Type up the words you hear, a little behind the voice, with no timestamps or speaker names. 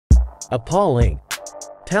Appalling.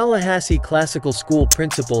 Tallahassee Classical School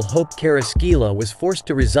principal Hope Carrasquilla was forced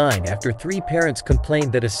to resign after 3 parents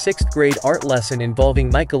complained that a 6th-grade art lesson involving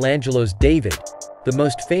Michelangelo's David, the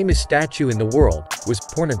most famous statue in the world, was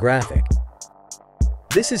pornographic.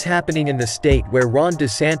 This is happening in the state where Ron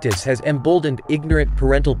DeSantis has emboldened ignorant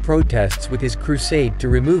parental protests with his crusade to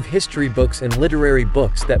remove history books and literary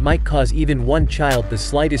books that might cause even one child the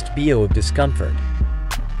slightest biot of discomfort.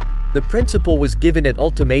 The principal was given an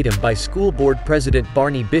ultimatum by school board president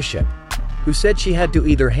Barney Bishop, who said she had to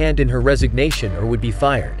either hand in her resignation or would be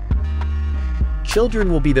fired. Children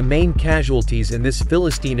will be the main casualties in this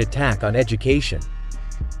philistine attack on education.